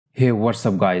Hey, what's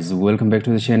up guys, welcome back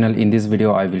to the channel. In this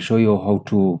video I will show you how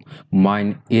to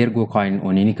mine Ergo coin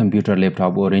on any computer,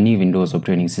 laptop or any Windows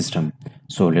operating system.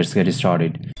 So let's get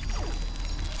started.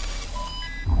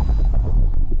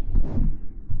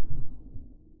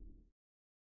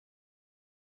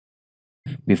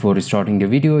 Before starting the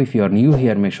video, if you are new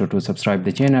here, make sure to subscribe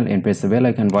the channel and press the bell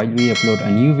icon. While we upload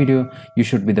a new video, you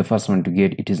should be the first one to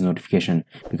get its notification,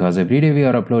 because every day we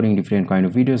are uploading different kind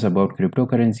of videos about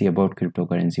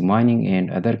cryptocurrency mining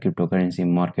and other cryptocurrency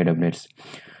market updates.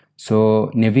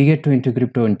 So navigate to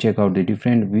IntoCrypto and check out the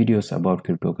different videos about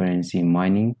cryptocurrency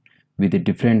mining with the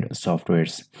different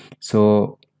softwares.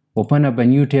 So open up a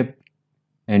new tab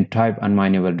and type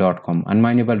unmineable.com.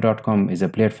 Unmineable.com is a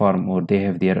platform, or they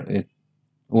have their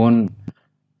own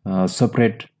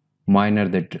separate miner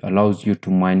that allows you to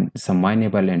mine some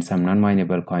mineable and some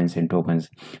non-mineable coins and tokens.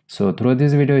 So through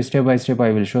this video, step by step,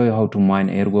 I will show you how to mine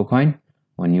Ergo coin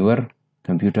on your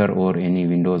computer or any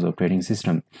Windows operating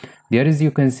system. There is,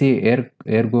 you can see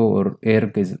Ergo or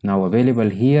ERG is now available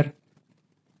here.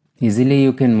 Easily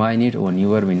you can mine it on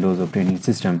your Windows operating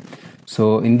system.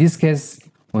 So in this case,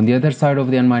 on the other side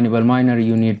of the unmineable miner,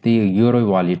 you need the Euro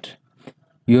wallet.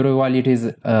 Euro wallet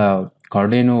is a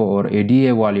Cardano or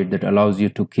ADA wallet that allows you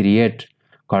to create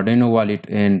Cardano wallet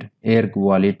and ERG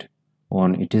wallet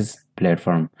on its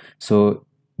platform. So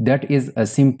that is a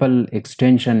simple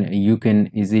extension. You can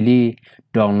easily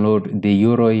download the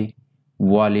Euro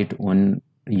wallet on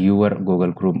your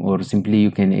Google Chrome, or simply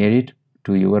you can add it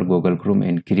to your Google Chrome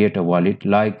and create a wallet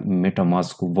like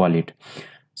MetaMask wallet.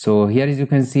 So here, as you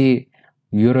can see,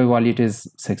 Euro wallet is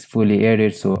successfully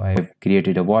added, so I have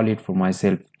created a wallet for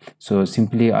myself. So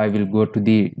simply I will go to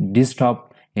the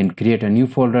desktop and create a new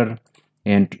folder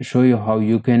and show you how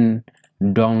you can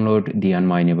download the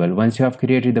unmineable. Once you have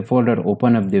created the folder,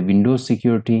 open up the Windows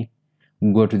security,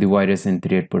 go to the virus and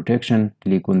threat protection,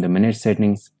 click on the manage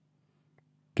settings,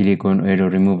 click on add or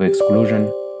remove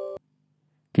exclusion,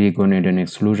 click on add an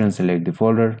exclusion, select the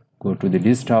folder, go to the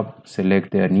desktop,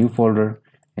 select the new folder,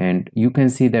 and you can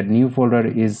see that new folder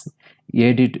is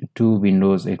added to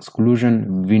Windows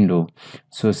exclusion window.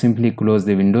 So simply close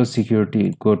the Windows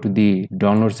security, go to the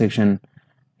download section.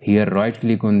 Here right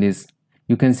click on this.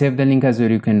 You can save the link as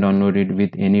well. You can download it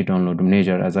with any download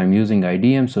manager. As I'm using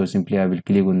IDM, so simply I will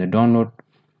click on the download,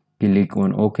 click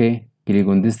on OK, click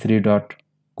on this three dot,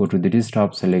 go to the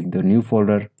desktop, select the new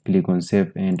folder, click on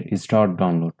save and start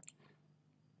download.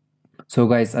 So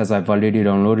guys, as I've already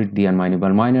downloaded the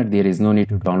unmineable miner, there is no need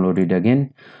to download it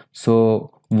again.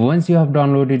 So once you have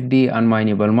downloaded the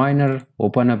unmineable miner,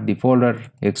 open up the folder,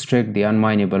 extract the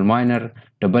unmineable miner,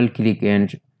 double click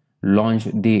and launch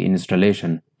the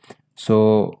installation.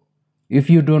 So if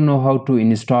you don't know how to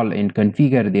install and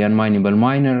configure the unmineable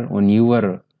miner on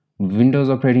your Windows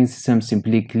operating system,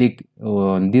 simply click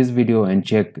on this video and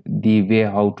check the way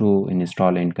how to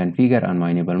install and configure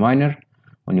unmineable miner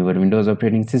on your Windows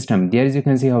operating system. There, as you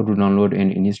can see, how to download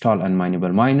and install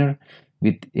unmineable miner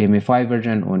with MA5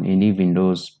 version on any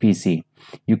Windows PC.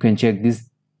 You can check this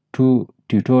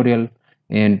tutorial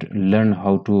and learn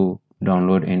how to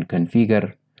download and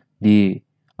configure the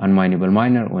unmineable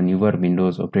miner on your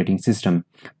Windows operating system.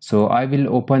 So I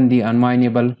will open the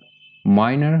unmineable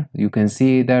miner. You can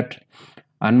see that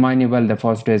unmineable, the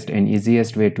fastest and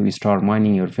easiest way to start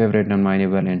mining your favorite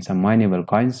unmineable and some mineable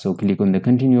coins. So click on the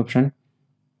continue option.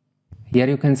 Here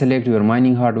you can select your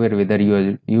mining hardware, whether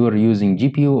you are using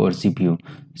GPU or CPU.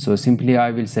 So simply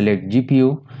I will select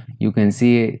GPU. You can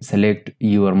see select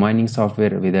your mining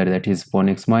software, whether that is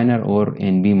Phoenix Miner or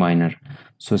NB Miner.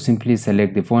 So simply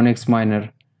select the Phoenix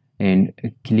Miner and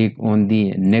click on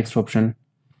the next option.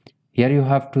 Here you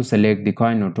have to select the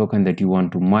coin or token that you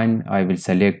want to mine. I will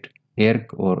select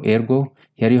ERG or Ergo.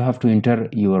 Here you have to enter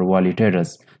your wallet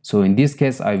address. So in this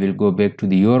case, I will go back to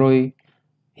the Euro.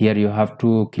 Here you have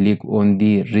to click on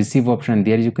the receive option.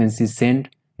 There you can see send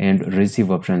and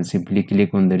receive option. Simply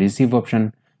click on the receive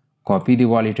option, copy the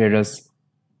wallet address,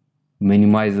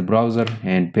 minimize the browser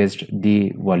and paste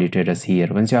the wallet address here.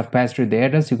 Once you have pasted the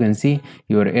address, you can see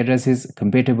your address is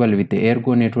compatible with the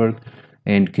Ergo network,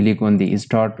 and click on the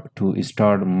start to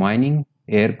start mining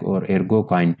ERG or Ergo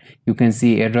coin. You can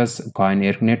see address coin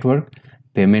ERG network,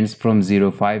 payments from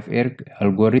 05 ERG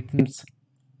algorithms.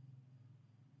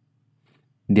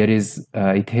 There is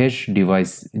ETH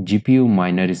device GPU,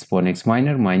 miner is Phoenix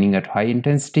Miner, mining at high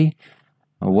intensity,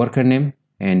 worker name,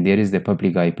 and there is the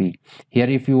public IP. Here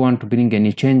if you want to bring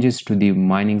any changes to the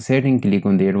mining setting, click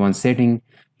on the advanced setting.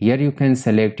 Here you can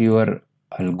select your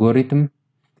algorithm,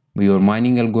 your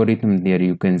mining algorithm. There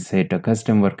you can set a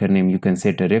custom worker name, you can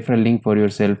set a referral link for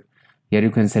yourself. Here you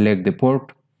can select the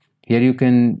port. Here you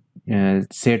can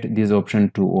set this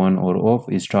option to on or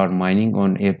off. Start mining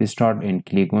on app start and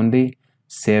click on the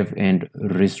save and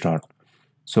restart.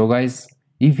 So guys,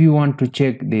 if you want to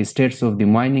check the status of the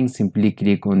mining, simply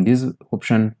click on this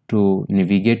option to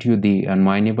navigate you the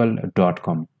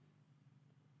unmineable.com.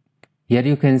 Here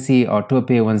you can see auto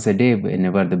pay once a day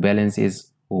whenever the balance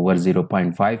is over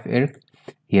 0.5 ERG.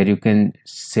 Here you can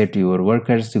set your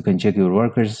workers, you can check your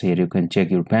workers. Here you can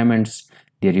check your payments.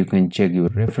 There you can check your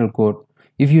referral code.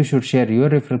 If you should share your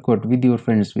referral code with your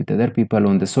friends, with other people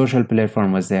on the social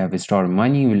platform as they have started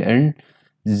mining, you will earn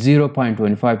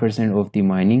 0.25% of the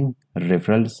mining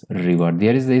referrals reward.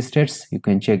 There is the stats. You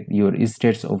can check your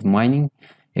stats of mining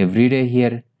every day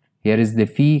here. Here is the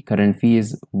fee. Current fee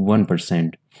is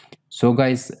 1%. So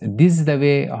guys, this is the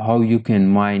way how you can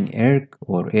mine ERG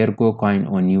or Ergo coin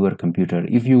on your computer.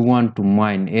 If you want to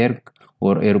mine ERG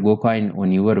or Ergo coin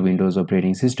on your Windows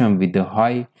operating system with the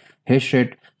high hash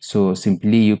rate, so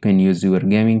simply you can use your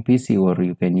gaming PC or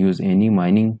you can use any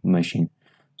mining machine.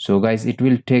 So guys, it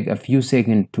will take a few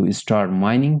seconds to start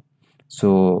mining,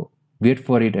 so wait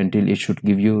for it until it should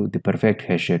give you the perfect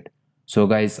hash rate. So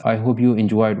guys, I hope you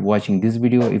enjoyed watching this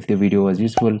video. If the video was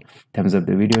useful, thumbs up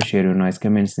the video, share your nice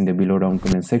comments in the below down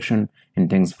comment section, and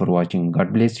thanks for watching.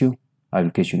 God bless you. I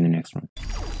will catch you in the next one.